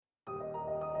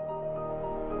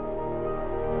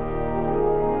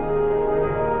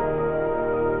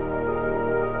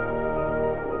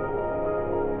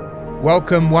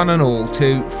Welcome one and all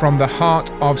to From the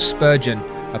Heart of Spurgeon,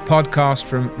 a podcast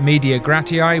from Media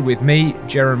Gratiae with me,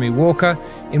 Jeremy Walker,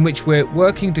 in which we're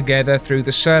working together through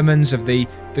the sermons of the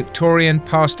Victorian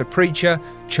pastor-preacher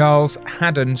Charles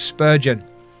Haddon Spurgeon.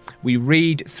 We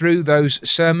read through those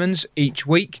sermons each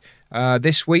week.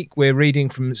 This week we're reading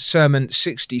from Sermon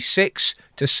 66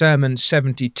 to Sermon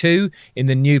 72 in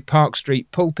the New Park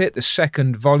Street Pulpit, the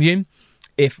second volume.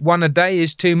 If one a day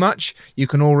is too much, you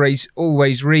can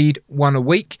always read one a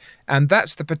week, and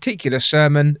that's the particular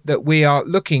sermon that we are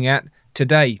looking at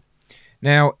today.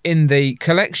 Now, in the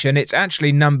collection, it's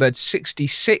actually numbered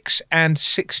 66 and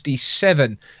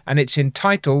 67, and it's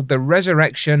entitled The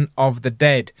Resurrection of the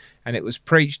Dead, and it was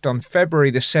preached on February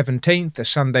the 17th, a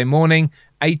Sunday morning,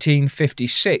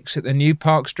 1856, at the New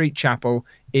Park Street Chapel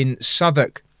in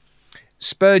Southwark.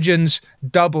 Spurgeon's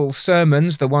double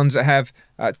sermons, the ones that have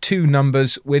two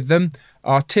numbers with them,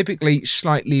 are typically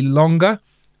slightly longer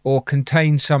or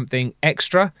contain something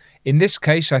extra. In this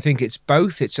case, I think it's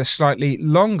both. It's a slightly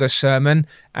longer sermon,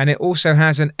 and it also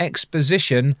has an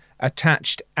exposition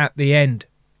attached at the end.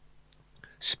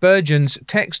 Spurgeon's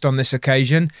text on this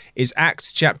occasion is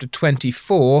Acts chapter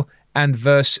 24 and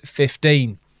verse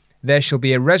 15. There shall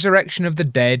be a resurrection of the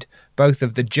dead, both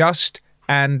of the just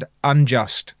and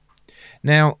unjust.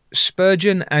 Now,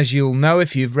 Spurgeon, as you'll know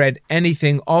if you've read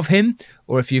anything of him,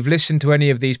 or if you've listened to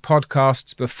any of these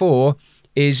podcasts before,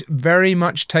 is very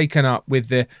much taken up with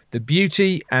the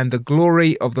beauty and the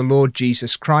glory of the Lord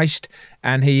Jesus Christ,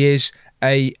 and he is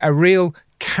a real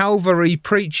Calvary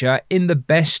preacher in the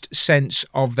best sense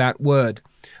of that word.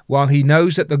 While he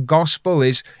knows that the gospel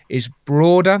is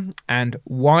broader and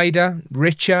wider,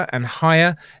 richer and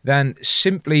higher than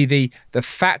simply the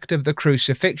fact of the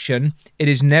crucifixion, it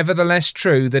is nevertheless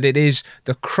true that it is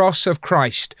the cross of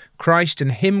Christ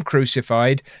and him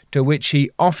crucified, to which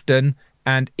he often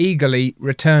and eagerly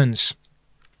returns.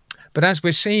 But as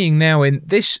we're seeing now in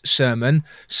this sermon,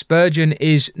 Spurgeon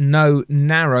is no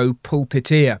narrow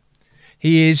pulpiteer.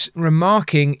 He is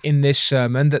remarking in this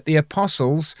sermon that the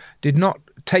apostles did not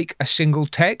take a single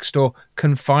text or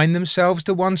confine themselves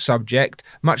to one subject,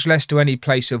 much less to any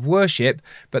place of worship,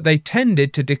 but they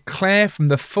tended to declare from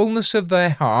the fullness of their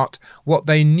heart what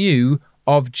they knew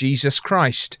of Jesus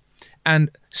Christ. And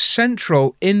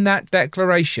central in that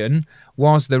declaration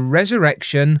was the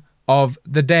resurrection of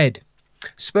the dead.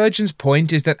 Spurgeon's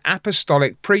point is that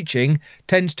apostolic preaching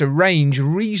tends to range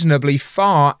reasonably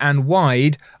far and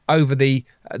wide over the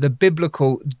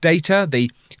biblical data,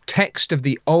 the text of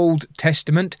the Old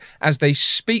Testament, as they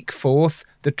speak forth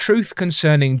the truth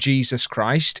concerning Jesus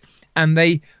Christ, and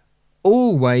they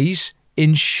always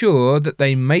ensure that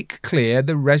they make clear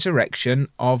the resurrection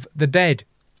of the dead.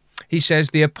 He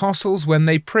says the apostles, when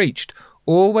they preached,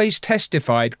 always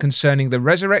testified concerning the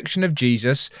resurrection of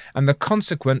Jesus and the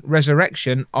consequent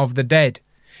resurrection of the dead.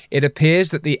 It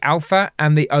appears that the Alpha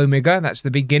and the Omega, that's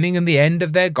the beginning and the end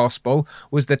of their gospel,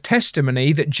 was the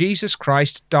testimony that Jesus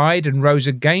Christ died and rose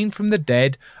again from the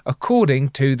dead according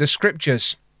to the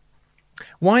Scriptures.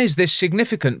 Why is this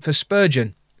significant for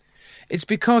Spurgeon? It's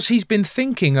because he's been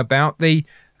thinking about the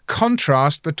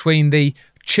contrast between the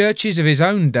churches of his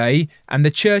own day and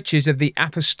the churches of the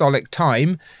apostolic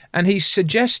time, and he's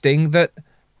suggesting that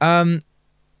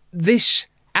this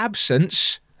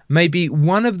absence may be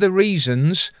one of the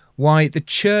reasons why the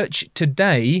church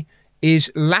today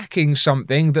is lacking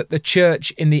something that the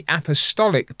church in the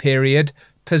apostolic period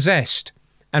possessed.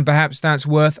 And perhaps that's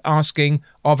worth asking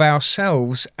of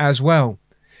ourselves as well.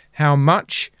 How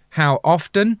much, how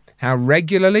often, how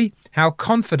regularly, how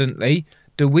confidently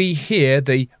do we hear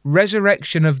the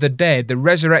resurrection of the dead, the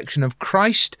resurrection of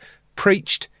Christ,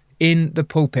 preached in the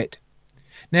pulpit?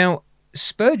 Now,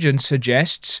 Spurgeon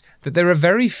suggests that there are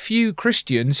very few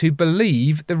Christians who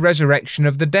believe the resurrection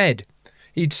of the dead.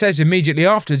 He says immediately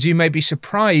afterwards, you may be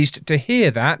surprised to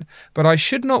hear that, but I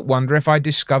should not wonder if I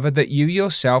discovered that you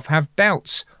yourself have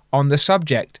doubts on the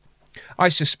subject. I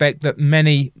suspect that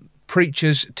many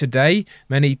preachers today,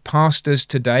 many pastors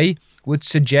today, would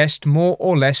suggest more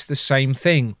or less the same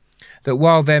thing, that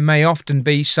while there may often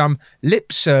be some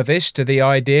lip service to the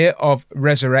idea of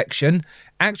resurrection,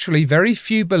 actually very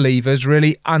few believers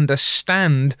really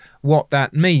understand what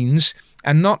that means,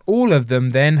 and not all of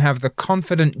them then have the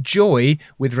confident joy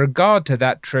with regard to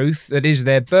that truth that is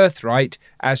their birthright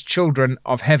as children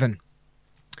of heaven.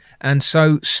 And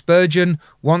so Spurgeon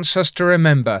wants us to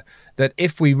remember that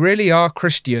if we really are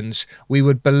Christians, we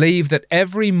would believe that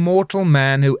every mortal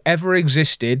man who ever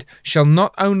existed shall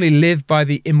not only live by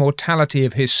the immortality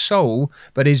of his soul,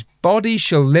 but his body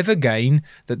shall live again,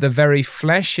 that the very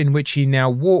flesh in which he now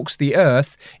walks the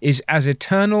earth is as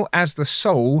eternal as the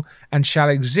soul and shall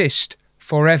exist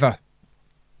forever.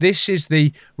 This is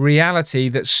the reality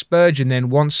that Spurgeon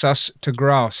then wants us to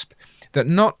grasp, that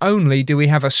not only do we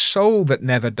have a soul that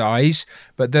never dies,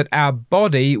 but that our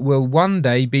body will one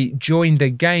day be joined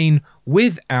again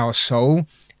with our soul,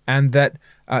 and that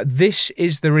this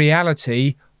is the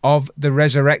reality of the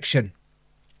resurrection.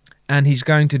 And he's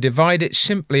going to divide it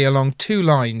simply along two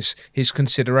lines, his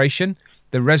consideration: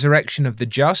 the resurrection of the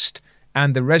just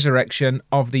and the resurrection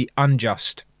of the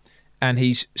unjust. And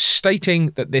he's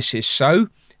stating that this is so,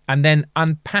 and then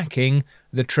unpacking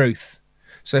the truth.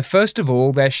 So first of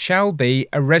all, there shall be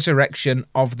a resurrection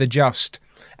of the just.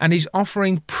 And he's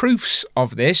offering proofs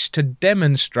of this to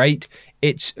demonstrate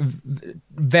its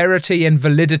verity and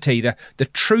validity, the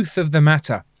truth of the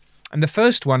matter. And the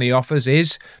first one he offers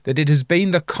is that it has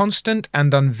been the constant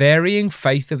and unvarying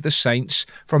faith of the saints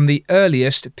from the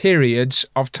earliest periods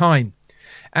of time.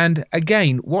 And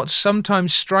again, what's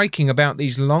sometimes striking about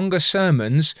these longer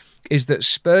sermons is that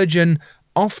Spurgeon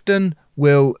often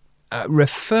will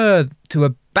refer to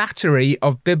a battery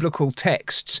of biblical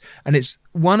texts, and it's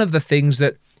one of the things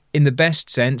that, in the best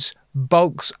sense,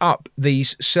 bulks up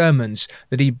these sermons,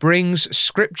 that he brings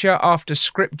scripture after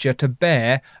scripture to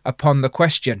bear upon the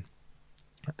question.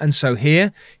 And so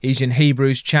here, he's in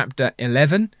Hebrews chapter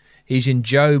 11, he's in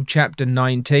Job chapter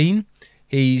 19,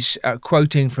 he's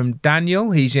quoting from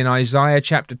Daniel, he's in Isaiah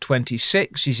chapter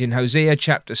 26, he's in Hosea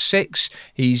chapter 6,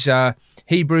 he's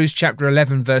Hebrews chapter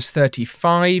 11 verse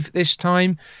 35 this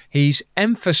time. He's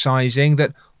emphasizing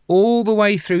that all the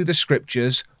way through the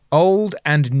scriptures, Old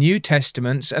and New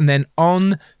Testaments, and then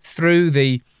on through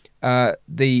the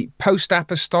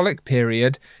post-apostolic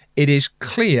period, it is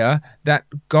clear that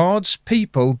God's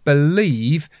people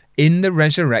believe in the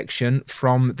resurrection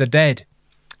from the dead.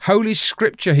 Holy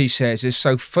Scripture, he says, is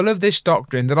so full of this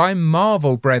doctrine that I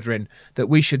marvel, brethren, that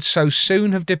we should so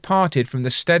soon have departed from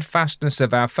the steadfastness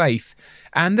of our faith,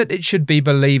 and that it should be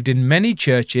believed in many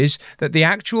churches that the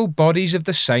actual bodies of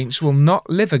the saints will not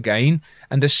live again,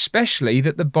 and especially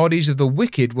that the bodies of the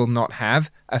wicked will not have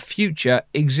a future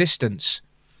existence.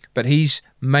 But he's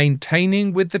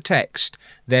maintaining with the text,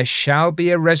 there shall be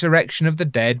a resurrection of the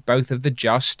dead, both of the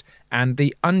just and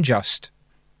the unjust.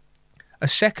 A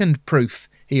second proof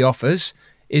he offers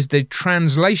is the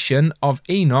translation of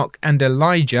Enoch and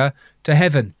Elijah to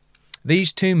heaven.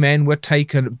 These two men were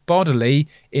taken bodily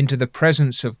into the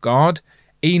presence of God.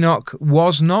 Enoch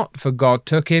was not, for God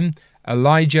took him.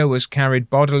 Elijah was carried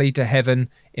bodily to heaven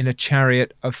in a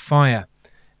chariot of fire.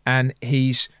 And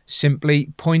he's simply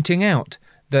pointing out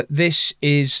that this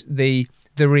is the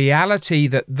reality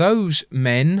that those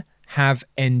men have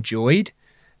enjoyed,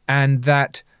 and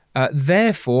that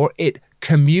therefore it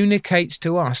communicates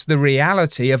to us the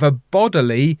reality of a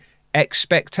bodily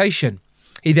expectation.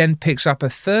 He then picks up a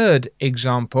third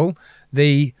example,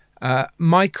 the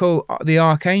Michael the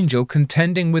archangel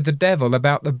contending with the devil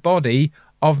about the body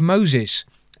of Moses,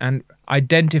 and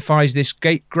identifies this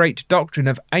great doctrine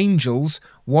of angels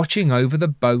watching over the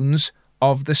bones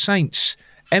of the saints,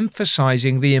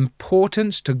 emphasizing the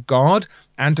importance to God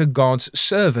and to God's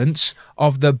servants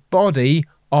of the body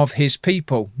of his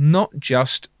people, not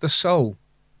just the soul.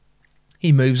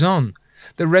 He moves on.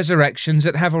 The resurrections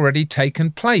that have already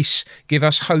taken place give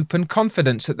us hope and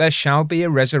confidence that there shall be a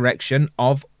resurrection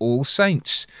of all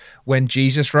saints. When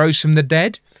Jesus rose from the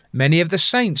dead, many of the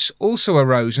saints also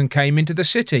arose and came into the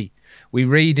city. We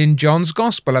read in John's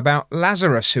Gospel about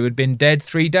Lazarus, who had been dead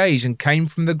 3 days and came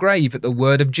from the grave at the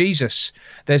word of Jesus.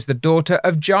 There's the daughter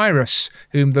of Jairus,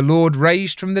 whom the Lord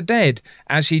raised from the dead,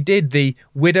 as he did the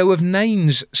widow of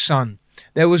Nain's son.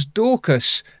 There was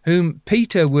Dorcas, whom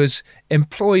Peter was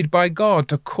employed by God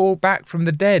to call back from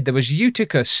the dead. There was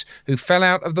Eutychus, who fell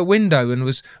out of the window and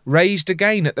was raised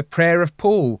again at the prayer of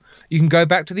Paul. You can go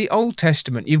back to the Old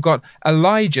Testament. You've got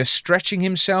Elijah stretching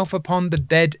himself upon the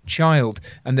dead child,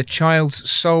 and the child's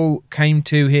soul came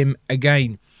to him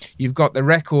again. You've got the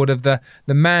record of the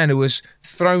man who was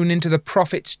thrown into the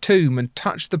prophet's tomb and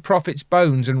touched the prophet's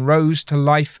bones and rose to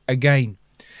life again.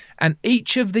 And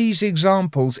each of these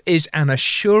examples is an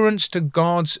assurance to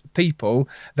God's people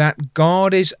that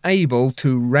God is able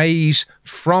to raise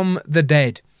from the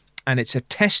dead, and it's a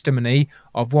testimony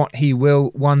of what he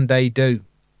will one day do.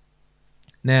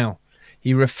 Now,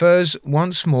 he refers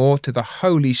once more to the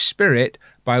Holy Spirit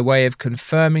by way of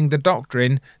confirming the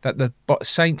doctrine that the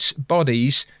saints'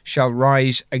 bodies shall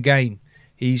rise again.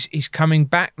 He's coming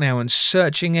back now and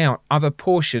searching out other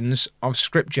portions of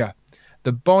Scripture.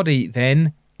 The body,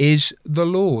 then, is the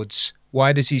Lord's.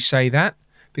 Why does he say that?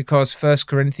 Because 1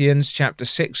 Corinthians chapter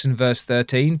 6 and verse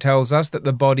 13 tells us that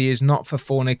the body is not for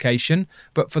fornication,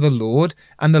 but for the Lord,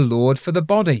 and the Lord for the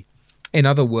body. In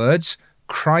other words,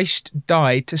 Christ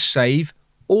died to save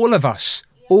all of us,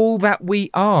 all that we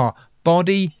are,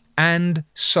 body and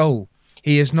soul.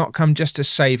 He has not come just to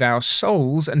save our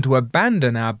souls and to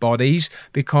abandon our bodies,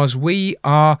 because we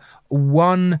are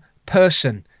one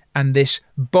person, and this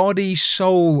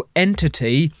body-soul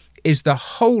entity is the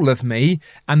whole of me,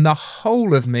 and the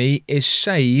whole of me is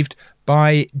saved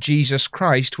by Jesus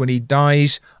Christ when he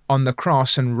dies on the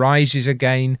cross and rises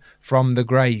again from the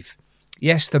grave.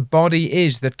 Yes, the body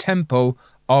is the temple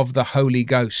of the Holy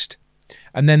Ghost.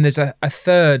 And then there's a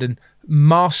third and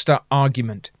master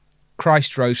argument.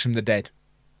 Christ rose from the dead.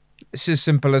 It's as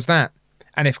simple as that.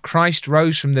 And if Christ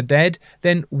rose from the dead,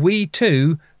 then we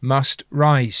too must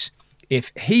rise.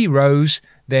 If he rose,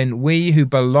 then we who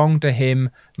belong to him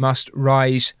must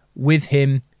rise with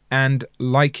him and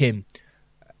like him.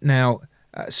 Now,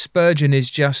 Spurgeon is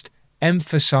just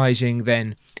emphasizing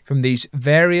then from these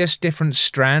various different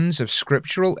strands of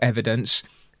scriptural evidence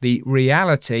the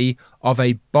reality of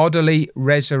a bodily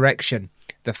resurrection,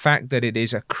 the fact that it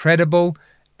is a credible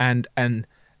and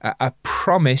a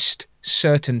promised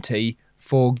certainty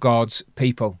for God's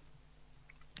people.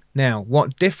 Now,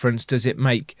 what difference does it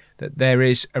make that there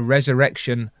is a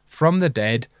resurrection from the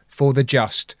dead for the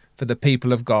just, for the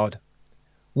people of God?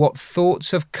 What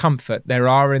thoughts of comfort there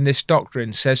are in this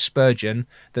doctrine, says Spurgeon,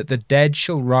 that the dead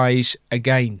shall rise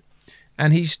again.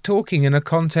 And he's talking in a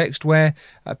context where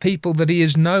people that he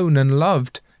has known and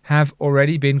loved have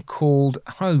already been called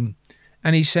home.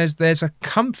 And he says there's a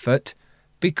comfort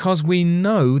because we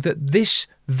know that this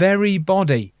very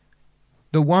body,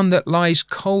 the one that lies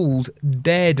cold,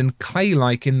 dead and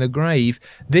clay-like in the grave,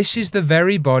 this is the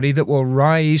very body that will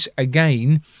rise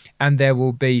again, and there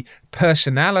will be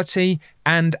personality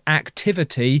and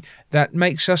activity that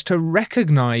makes us to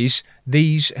recognize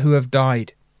these who have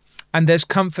died. And there's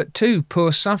comfort too,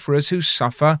 poor sufferers who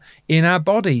suffer in our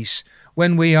bodies,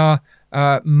 when we are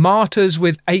martyrs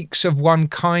with aches of one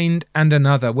kind and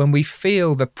another, when we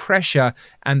feel the pressure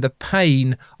and the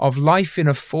pain of life in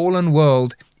a fallen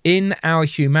world in our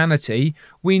humanity.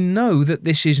 We know that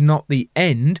this is not the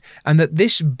end, and that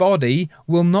this body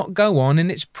will not go on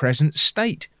in its present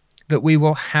state, that we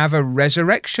will have a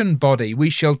resurrection body. We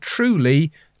shall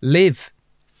truly live.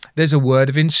 There's a word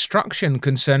of instruction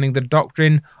concerning the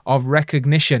doctrine of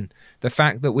recognition, the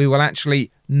fact that we will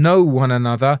actually know one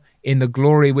another in the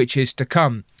glory which is to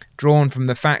come, drawn from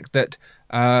the fact that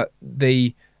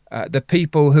the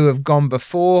people who have gone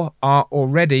before are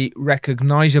already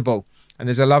recognizable. And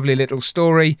there's a lovely little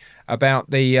story about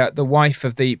the wife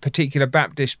of the particular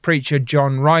Baptist preacher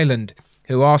John Ryland,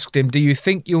 who asked him, "Do you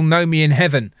think you'll know me in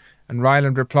heaven?" And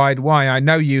Ryland replied, "Why, I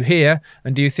know you here,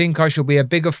 and do you think I shall be a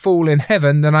bigger fool in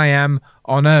heaven than I am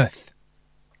on earth?"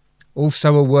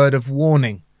 Also a word of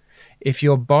warning. If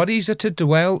your bodies are to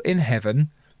dwell in heaven,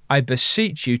 I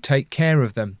beseech you take care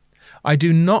of them. I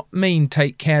do not mean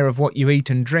take care of what you eat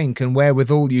and drink and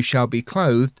wherewithal you shall be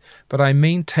clothed, but I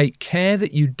mean take care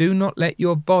that you do not let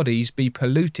your bodies be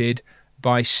polluted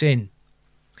by sin.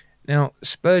 Now,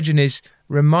 Spurgeon is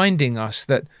reminding us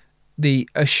that the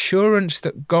assurance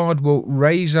that God will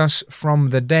raise us from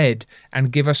the dead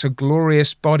and give us a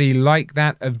glorious body like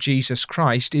that of Jesus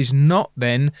Christ is not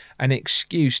then an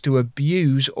excuse to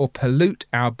abuse or pollute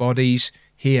our bodies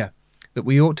here, that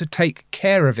we ought to take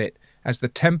care of it as the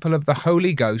temple of the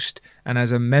Holy Ghost and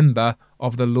as a member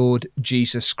of the Lord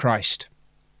Jesus Christ.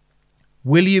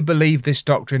 Will you believe this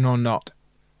doctrine or not?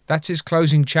 That's his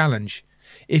closing challenge.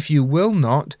 If you will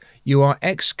not, you are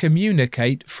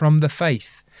excommunicate from the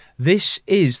faith. This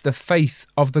is the faith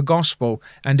of the gospel,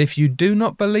 and if you do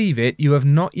not believe it, you have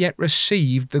not yet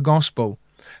received the gospel.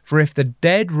 For if the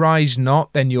dead rise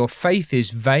not, then your faith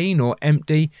is vain or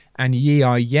empty, and ye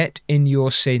are yet in your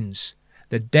sins.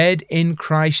 The dead in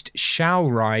Christ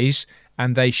shall rise,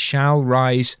 and they shall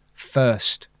rise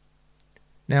first.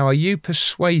 Now, are you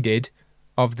persuaded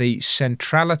of the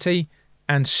centrality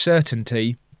and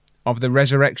certainty of the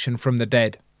resurrection from the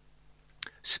dead?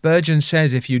 Spurgeon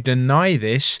says if you deny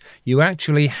this, you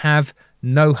actually have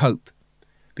no hope,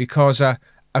 because a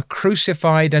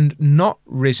crucified and not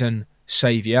risen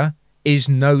Saviour is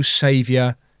no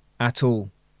Saviour at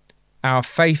all. Our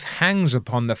faith hangs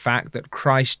upon the fact that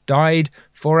Christ died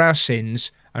for our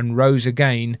sins and rose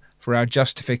again for our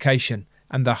justification,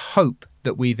 and the hope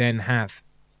that we then have.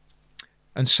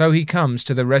 And so he comes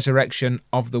to the resurrection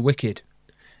of the wicked.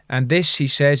 And this, he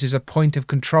says, is a point of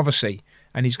controversy,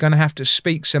 and he's going to have to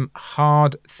speak some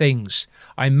hard things.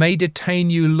 I may detain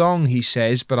you long, he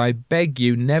says, but I beg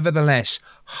you, nevertheless,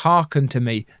 hearken to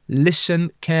me,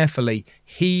 listen carefully,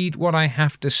 heed what I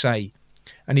have to say.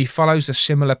 And he follows a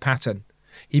similar pattern.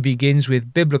 He begins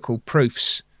with biblical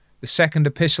proofs. The second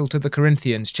epistle to the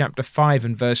Corinthians, chapter 5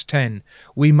 and verse 10,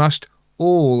 we must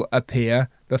all appear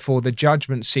before the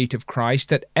judgment seat of Christ,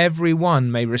 that every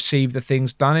one may receive the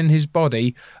things done in his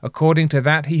body according to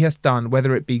that he hath done,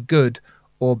 whether it be good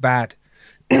or bad.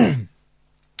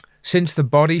 Since the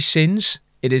body sins,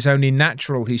 it is only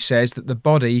natural, he says, that the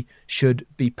body should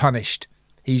be punished.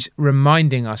 He's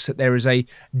reminding us that there is a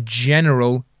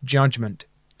general judgment.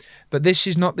 But this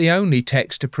is not the only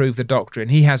text to prove the doctrine.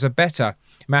 He has a better.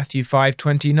 Matthew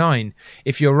 5:29.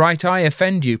 If your right eye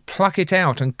offend you, pluck it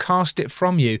out and cast it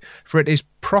from you, for it is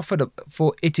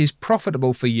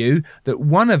profitable for you that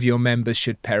one of your members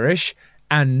should perish,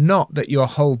 and not that your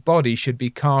whole body should be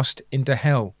cast into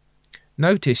hell.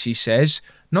 Notice, he says,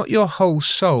 not your whole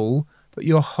soul, but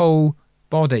your whole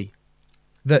body.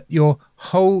 That your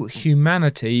whole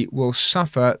humanity will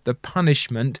suffer the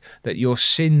punishment that your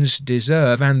sins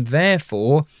deserve, and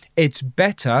therefore it's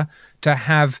better to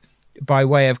have, by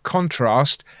way of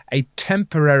contrast, a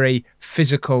temporary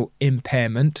physical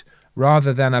impairment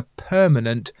rather than a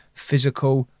permanent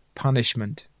physical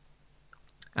punishment.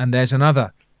 And there's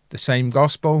another. The same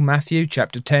Gospel, Matthew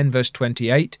chapter 10, verse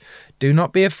 28. Do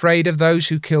not be afraid of those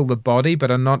who kill the body,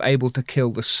 but are not able to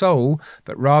kill the soul,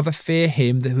 but rather fear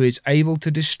him who is able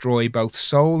to destroy both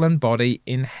soul and body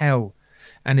in hell.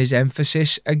 And his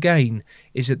emphasis, again,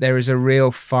 is that there is a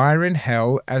real fire in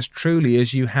hell as truly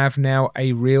as you have now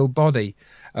a real body.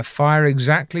 A fire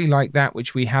exactly like that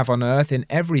which we have on earth in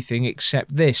everything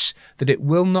except this, that it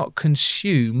will not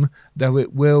consume, though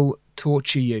it will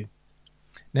torture you.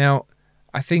 Now,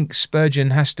 I think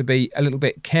Spurgeon has to be a little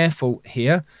bit careful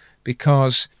here,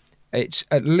 because it's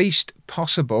at least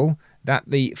possible that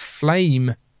the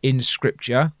flame in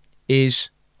Scripture is,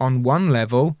 on one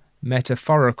level,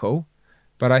 metaphorical,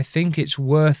 but I think it's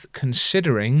worth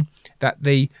considering that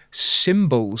the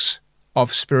symbols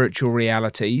of spiritual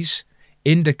realities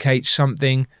indicate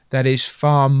something that is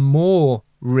far more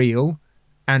real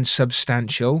and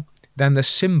substantial than the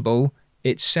symbol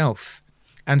itself.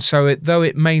 And so though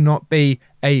it may not be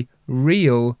a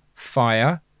real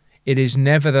fire, it is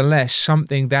nevertheless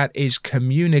something that is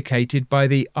communicated by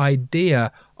the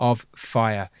idea of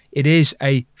fire. It is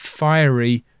a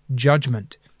fiery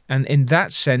judgment. And in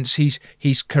that sense,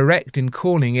 he's correct in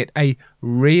calling it a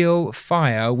real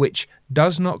fire which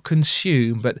does not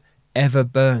consume but ever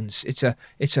burns. It's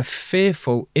a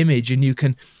fearful image, and you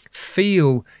can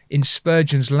feel in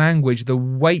Spurgeon's language the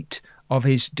weight of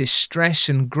his distress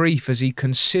and grief as he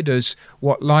considers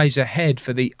what lies ahead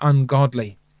for the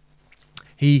ungodly.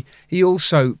 He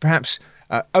also, perhaps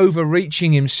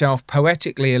overreaching himself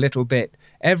poetically a little bit,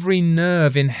 every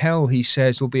nerve in hell, he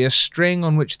says, will be a string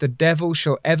on which the devil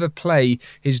shall ever play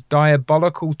his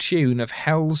diabolical tune of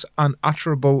hell's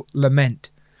unutterable lament.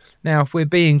 Now, if we're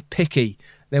being picky,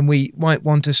 then we might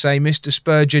want to say, Mr.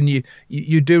 Spurgeon,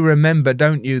 you do remember,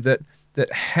 don't you,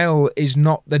 that hell is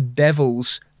not the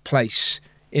devil's place,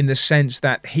 in the sense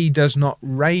that he does not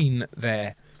reign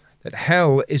there, that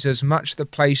hell is as much the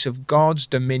place of God's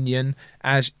dominion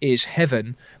as is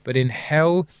heaven, but in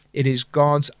hell it is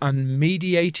God's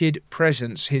unmediated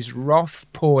presence, his wrath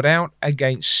poured out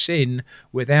against sin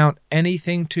without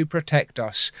anything to protect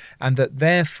us, and that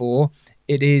therefore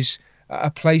it is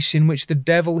a place in which the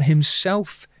devil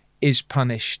himself is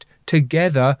punished,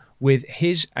 together with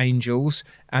his angels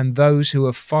and those who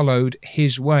have followed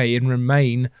his way and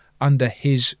remain under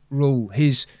his rule,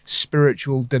 his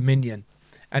spiritual dominion.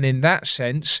 And in that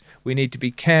sense, we need to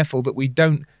be careful that we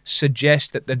don't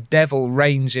suggest that the devil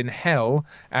reigns in hell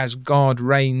as God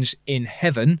reigns in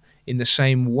heaven, in the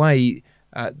same way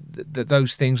that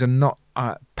those things are not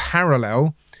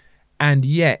parallel. And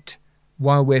yet,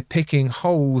 while we're picking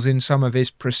holes in some of his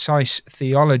precise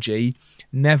theology,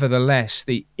 nevertheless,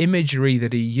 the imagery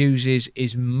that he uses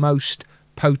is most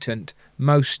potent,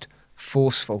 most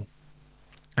forceful.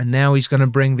 And now he's going to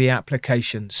bring the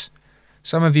applications.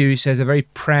 Some of you, he says, are very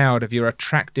proud of your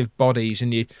attractive bodies,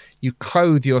 and you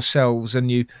clothe yourselves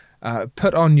and you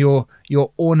put on your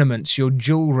ornaments, your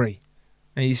jewelry.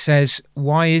 And he says,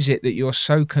 why is it that you're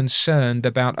so concerned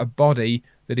about a body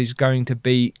that is going to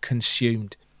be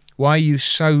consumed? Why are you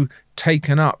so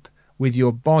taken up with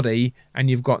your body and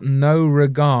you've got no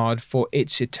regard for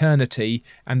its eternity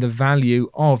and the value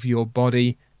of your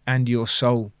body and your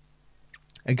soul?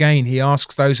 Again, he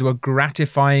asks those who are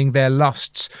gratifying their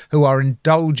lusts, who are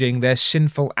indulging their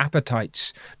sinful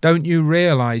appetites, don't you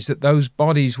realize that those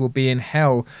bodies will be in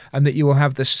hell, and that you will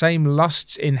have the same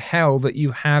lusts in hell that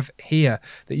you have here,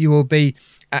 that you will be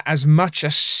as much a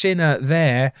sinner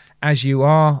there as you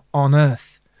are on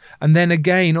earth? And then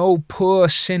again, oh, poor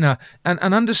sinner, and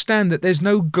understand that there's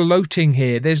no gloating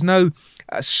here, there's no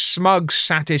a smug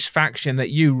satisfaction that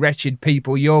you wretched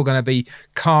people, you're going to be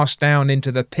cast down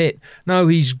into the pit. No,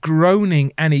 he's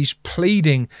groaning and he's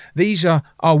pleading. These are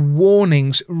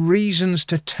warnings, reasons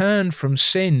to turn from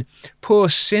sin. Poor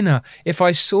sinner, if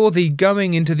I saw thee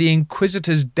going into the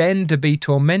inquisitor's den to be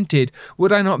tormented,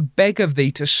 would I not beg of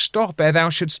thee to stop ere thou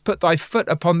shouldst put thy foot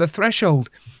upon the threshold?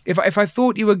 If I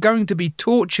thought you were going to be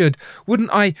tortured,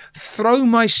 wouldn't I throw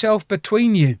myself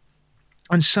between you?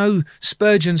 And so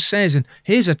Spurgeon says, and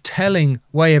here's a telling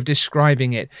way of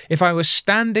describing it: if I was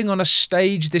standing on a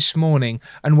stage this morning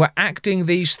and were acting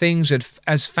these things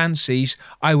as fancies,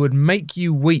 I would make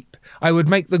you weep. I would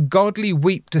make the godly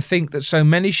weep to think that so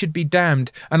many should be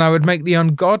damned, and I would make the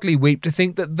ungodly weep to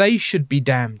think that they should be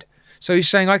damned. So he's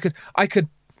saying I could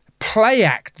play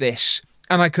act this,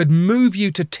 and I could move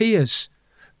you to tears.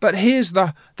 But here's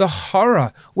the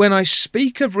horror. When I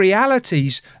speak of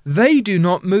realities, they do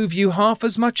not move you half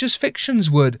as much as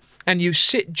fictions would, and you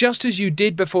sit just as you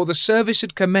did before the service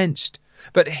had commenced.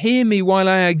 But hear me while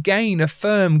I again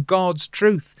affirm God's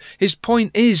truth. His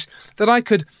point is that I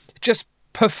could just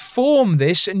perform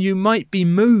this and you might be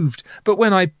moved, but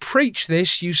when I preach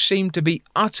this, you seem to be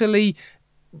utterly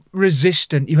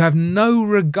resistant. You have no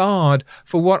regard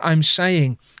for what I'm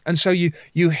saying. And so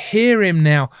you hear him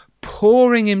now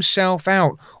pouring himself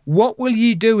out. What will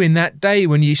ye do in that day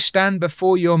when ye stand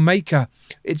before your Maker?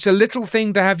 It's a little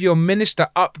thing to have your minister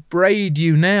upbraid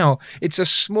you now. It's a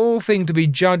small thing to be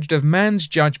judged of man's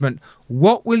judgment.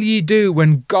 What will ye do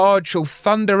when God shall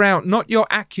thunder out not your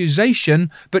accusation,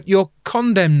 but your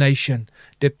condemnation?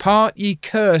 Depart ye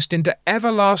cursed into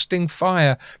everlasting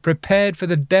fire, prepared for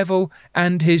the devil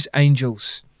and his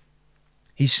angels.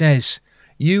 He says,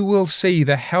 you will see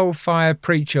the hellfire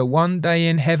preacher one day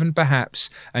in heaven perhaps,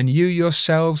 and you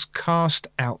yourselves cast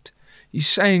out. He's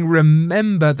saying,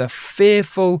 remember the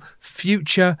fearful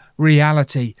future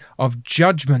reality of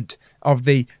judgment, of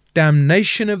the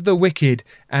damnation of the wicked,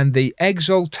 and the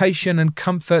exaltation and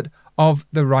comfort of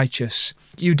the righteous.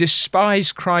 You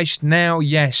despise Christ now,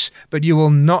 yes, but you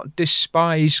will not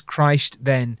despise Christ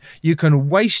then. You can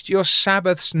waste your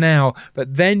Sabbaths now,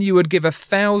 but then you would give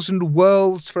 1,000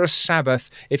 worlds for a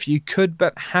Sabbath if you could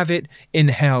but have it in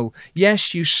hell.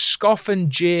 Yes, you scoff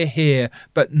and jeer here,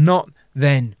 but not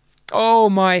then. Oh,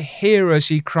 my hearers,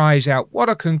 he cries out. What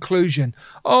a conclusion.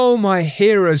 Oh, my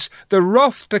hearers, the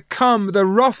wrath to come, the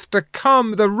wrath to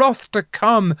come, the wrath to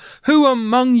come. Who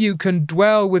among you can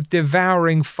dwell with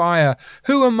devouring fire?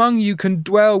 Who among you can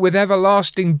dwell with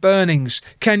everlasting burnings?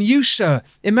 Can you, sir?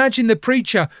 Imagine the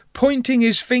preacher pointing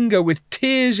his finger with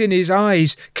tears in his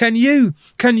eyes. Can you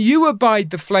abide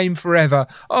the flame forever?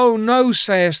 Oh, no,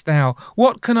 sayest thou.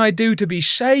 What can I do to be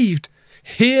saved?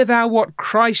 Hear thou what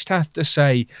Christ hath to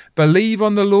say. Believe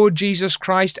on the Lord Jesus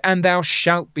Christ, and thou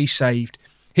shalt be saved.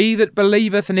 He that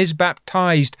believeth and is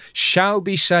baptized shall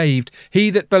be saved. He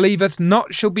that believeth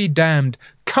not shall be damned.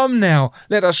 Come now,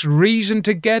 let us reason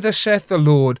together, saith the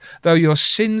Lord. Though your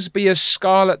sins be as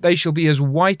scarlet, they shall be as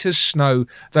white as snow.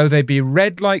 Though they be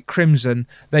red like crimson,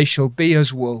 they shall be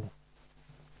as wool.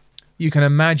 You can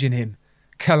imagine him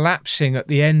collapsing at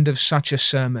the end of such a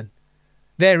sermon.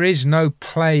 There is no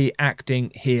play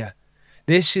acting here.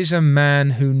 This is a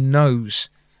man who knows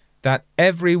that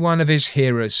every one of his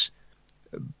hearers,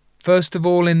 first of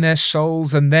all in their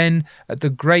souls, and then at the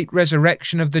great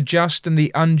resurrection of the just and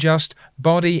the unjust,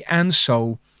 body and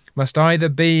soul, must either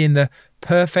be in the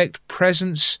perfect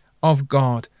presence of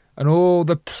God and all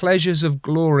the pleasures of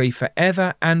glory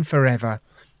forever and forever,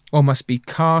 or must be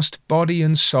cast body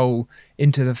and soul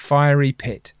into the fiery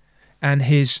pit. And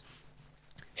his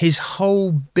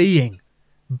whole being,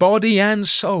 body and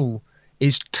soul,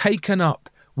 is taken up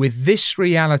with this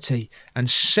reality and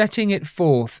setting it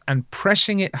forth and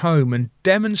pressing it home and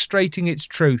demonstrating its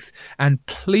truth and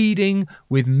pleading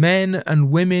with men and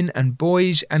women and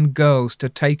boys and girls to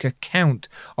take account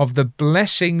of the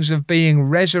blessings of being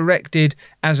resurrected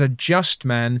as a just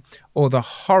man, or the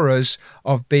horrors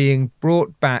of being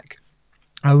brought back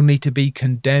only to be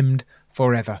condemned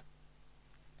forever.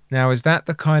 Now, is that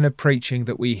the kind of preaching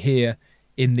that we hear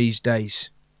in these days?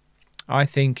 I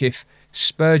think if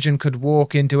Spurgeon could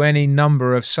walk into any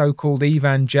number of so-called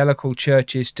evangelical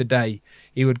churches today,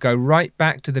 he would go right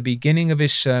back to the beginning of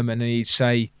his sermon and he'd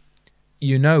say,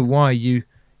 you know why you're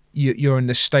in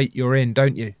the state you're in,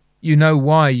 don't you? You know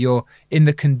why you're in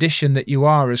the condition that you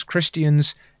are as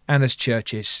Christians and as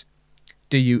churches.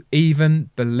 Do you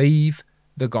even believe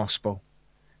the gospel?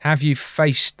 Have you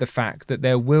faced the fact that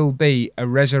there will be a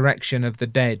resurrection of the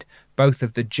dead, both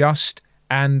of the just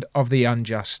and of the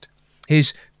unjust?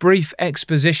 His brief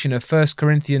exposition of 1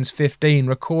 Corinthians 15,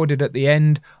 recorded at the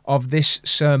end of this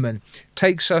sermon,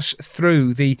 takes us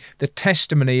through the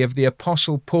testimony of the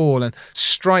Apostle Paul and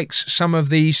strikes some of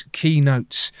these key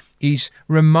notes. He's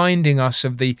reminding us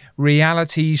of the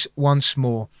realities once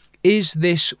more. Is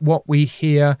this what we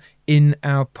hear in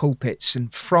our pulpits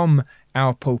and from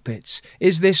our pulpits?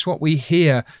 Is this what we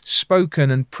hear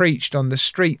spoken and preached on the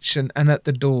streets and at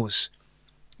the doors?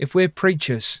 If we're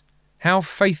preachers, how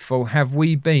faithful have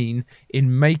we been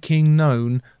in making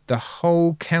known the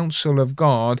whole counsel of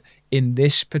God in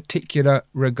this particular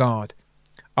regard?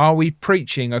 Are we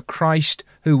preaching a Christ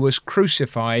who was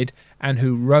crucified and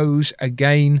who rose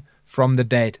again from the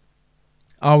dead?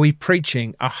 Are we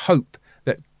preaching a hope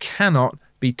that cannot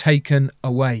be taken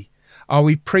away? Are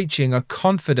we preaching a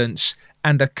confidence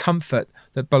and a comfort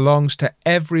that belongs to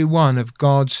every one of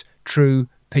God's true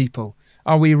people?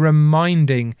 Are we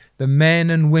reminding the men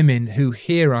and women who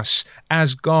hear us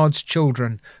as God's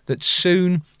children that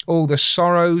soon all the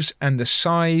sorrows and the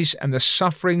sighs and the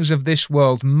sufferings of this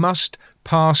world must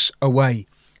pass away,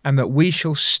 and that we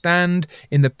shall stand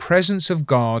in the presence of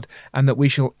God, and that we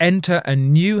shall enter a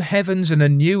new heavens and a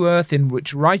new earth in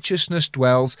which righteousness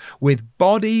dwells, with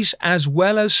bodies as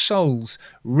well as souls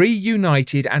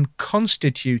reunited and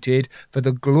constituted for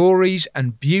the glories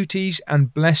and beauties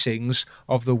and blessings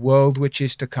of the world which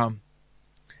is to come?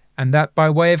 And that by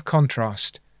way of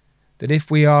contrast, that if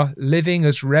we are living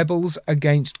as rebels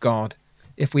against God,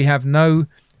 if we have no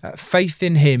faith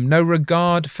in Him, no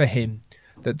regard for Him,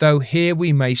 that though here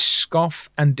we may scoff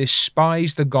and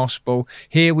despise the gospel,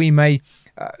 here we may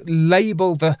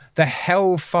label the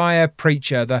hellfire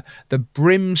preacher, the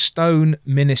brimstone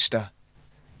minister,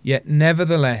 yet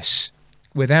nevertheless,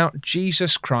 without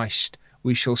Jesus Christ,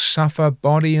 we shall suffer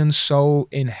body and soul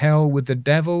in hell with the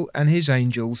devil and his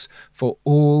angels for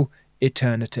all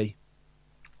eternity.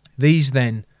 These,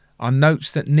 then, are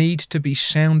notes that need to be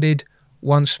sounded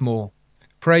once more.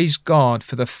 Praise God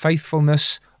for the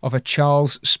faithfulness of a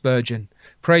Charles Spurgeon.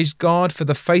 Praise God for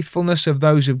the faithfulness of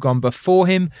those who've gone before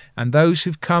him and those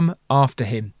who've come after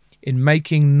him in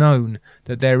making known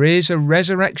that there is a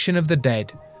resurrection of the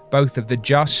dead, both of the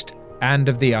just and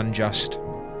of the unjust.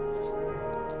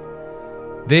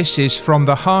 This is From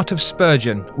the Heart of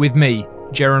Spurgeon with me,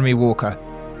 Jeremy Walker.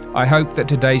 I hope that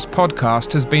today's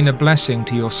podcast has been a blessing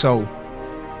to your soul.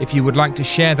 If you would like to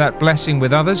share that blessing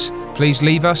with others, please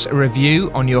leave us a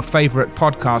review on your favourite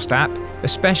podcast app,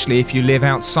 especially if you live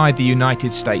outside the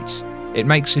United States. It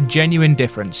makes a genuine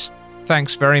difference.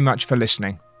 Thanks very much for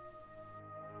listening.